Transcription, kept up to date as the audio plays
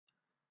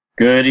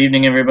Good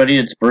evening, everybody.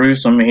 It's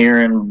Bruce. I'm here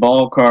in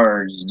Ball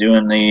Cards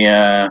doing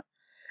the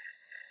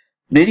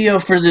video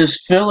for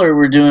this filler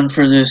we're doing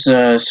for this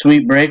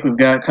sweet break we've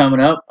got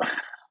coming up.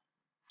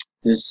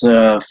 This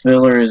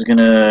filler is going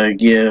to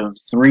give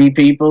 3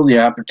 people the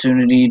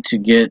opportunity to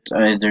get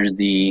either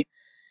the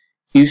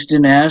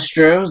Houston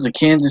Astros, the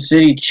Kansas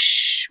City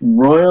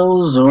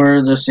Royals,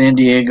 or the San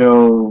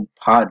Diego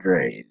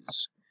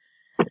Padres.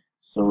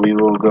 So we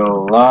will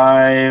go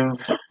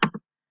live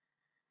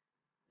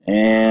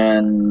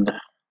and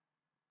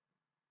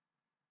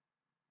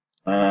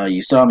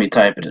you saw me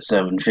type it at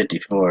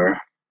 7:54,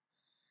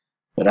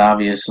 but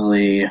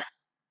obviously I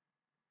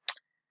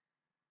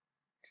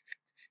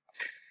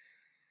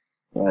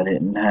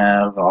didn't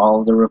have all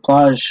of the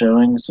replies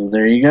showing, so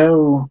there you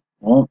go.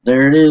 Well,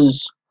 there it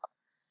is.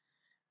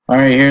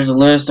 Alright, here's a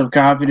list of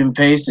copied and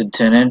pasted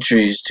 10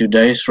 entries to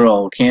dice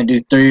roll. Can't do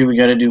 3, we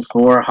gotta do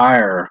 4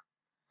 higher.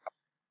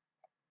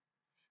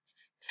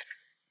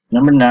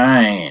 Number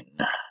 9.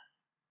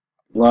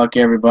 Good luck,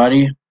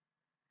 everybody.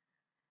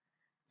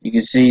 You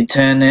can see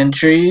 10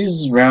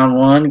 entries. Round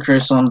 1,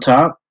 Chris on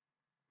top.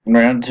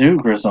 Round 2,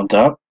 Chris on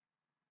top.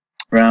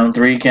 Round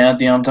 3,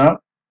 Kathy on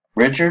top.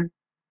 Richard.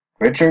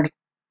 Richard.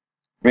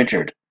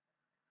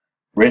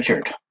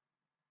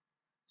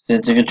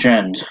 Sensing a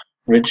trend.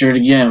 Richard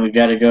again. We've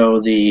got to go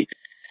the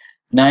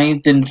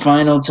 9th and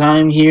final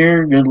time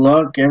here. Good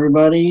luck,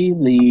 everybody.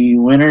 The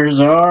winners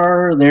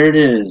are, there it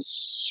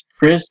is.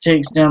 Chris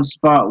takes down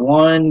spot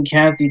 1.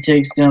 Kathy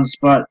takes down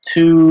spot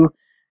 2.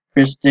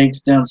 Chris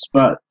takes down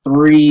spot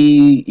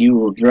 3. You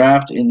will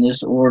draft in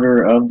this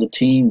order of the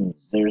teams.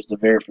 There's the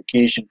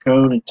verification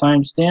code and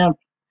timestamp.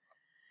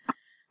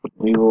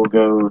 We will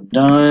go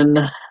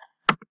done.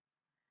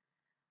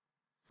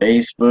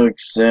 Facebook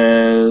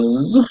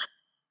says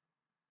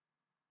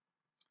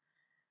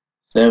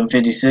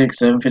 7:56,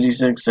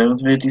 7:56,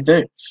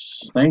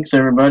 7:56. Thanks,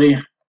 everybody.